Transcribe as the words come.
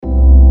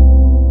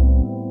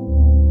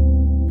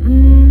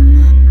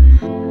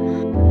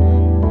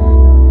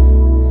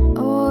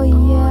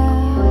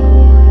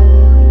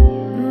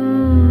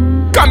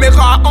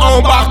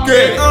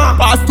embarqué.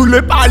 Passe tous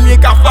les paliers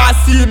car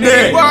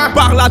fasciné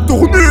par la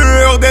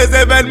tournure des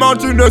événements.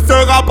 Tu ne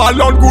seras pas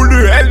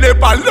l'engoulu, elle n'est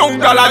pas longue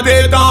dans la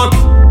détente.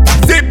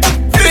 Zip,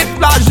 flip,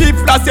 la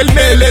gifle, la ciel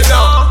met les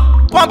dents.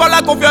 Prends pas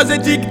la confiance et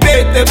dis que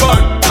t'es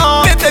bonne.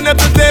 Les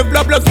ténèbres se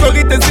développent,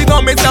 l'obscurité se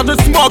dans mes serres de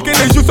smoke et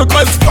les joues se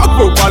creusent. Fuck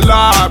vos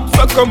palabres,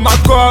 sois comme ma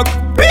coque.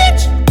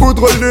 Bitch,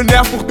 poudre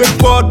lunaire pour tes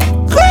potes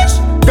riches.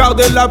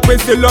 Garder la paix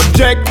c'est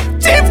l'objectif.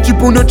 Tu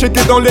peux nous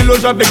checker dans les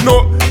loges avec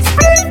nos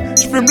spliffs.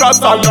 J'fume la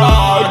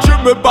salade, je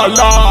me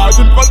balade.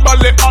 Une fois pas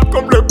les hâtes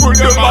comme le boule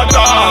de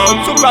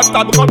madame. Sur la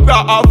table rentre la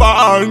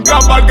Havane.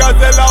 Cabal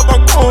gazelle avant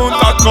qu'on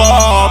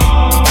t'attrape.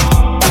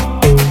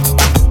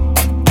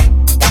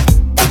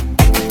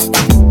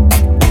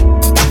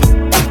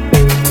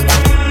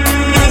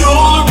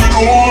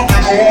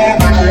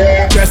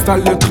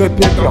 J'installe le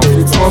trépied, plan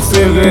fixement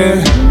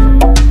serré.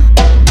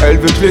 Elle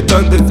veut que je les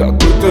donne des heures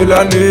toute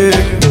la nuit.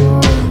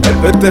 Elle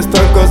veut tester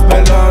un gosse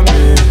bel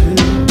ami.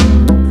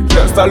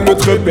 J'installe le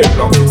trépied,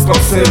 plan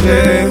fixement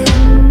serré.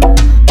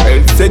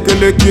 Elle sait que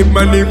l'équipe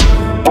manie.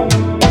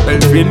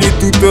 Elle finit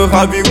toute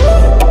ravie.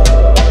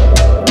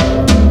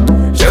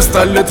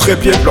 J'installe le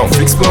trépied, plan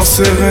fixement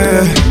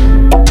serré.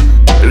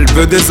 Elle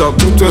veut des heures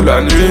toute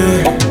la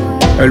nuit.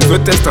 Elle veut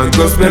tester un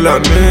gosse bel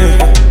ami.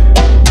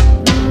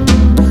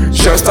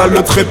 J'installe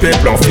le trépied,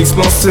 plan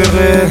fixement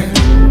serré.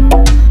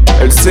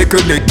 Elle sait que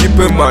l'équipe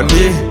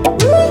manie.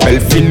 Elle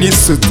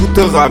finissent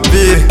toutes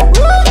ravies.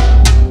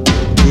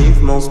 Elle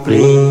kiffe mon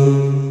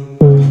spleen,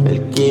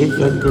 elle kiffe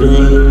la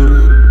green.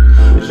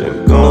 J'aime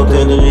quand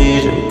elle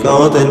rit, j'aime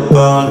quand elle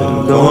parle,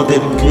 j'aime quand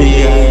elle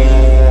crie.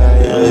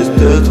 Et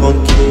reste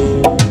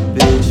tranquille,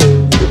 bitch,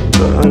 c'est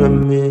pas la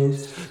miss,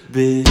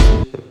 bitch.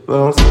 Je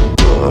pense à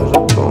toi,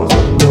 je pense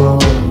à moi.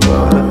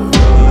 Voilà.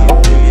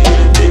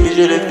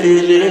 J'ai les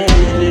filles, j'ai les filles.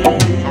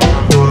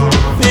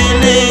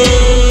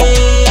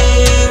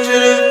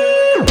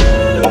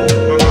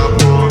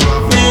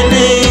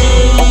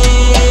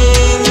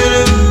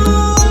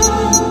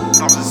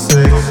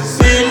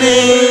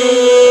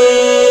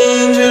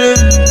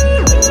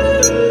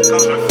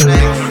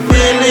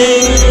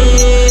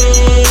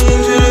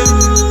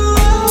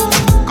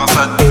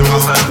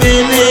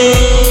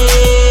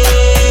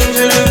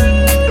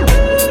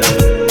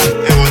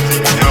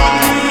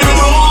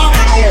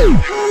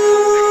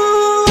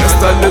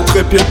 Le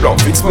trépied, plan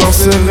fixement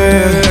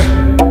serré.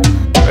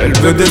 Elle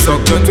veut des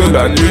heures toute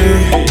la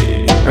nuit.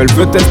 Elle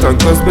veut tester un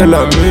gosse bel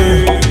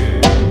ami.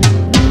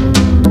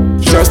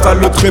 J'installe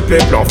le trépied,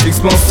 plan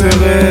fixement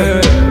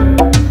serré.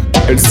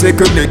 Elle sait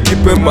que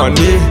l'équipe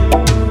manie.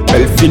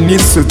 Elle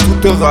finissent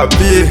toutes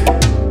ravies.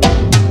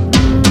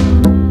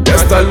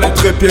 J'installe le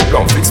trépied,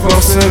 plan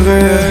fixement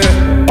serré.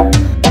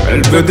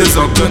 Elle veut des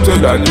heures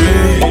toute la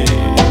nuit.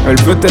 Elle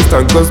veut tester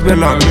un gosse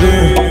bel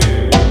ami.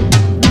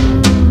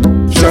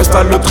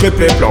 J'installe le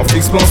trépied, plan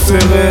fixement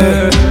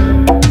serré.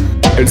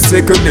 Elle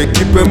sait que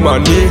l'équipe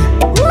manie.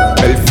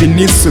 Elle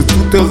finissent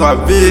toutes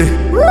ravies.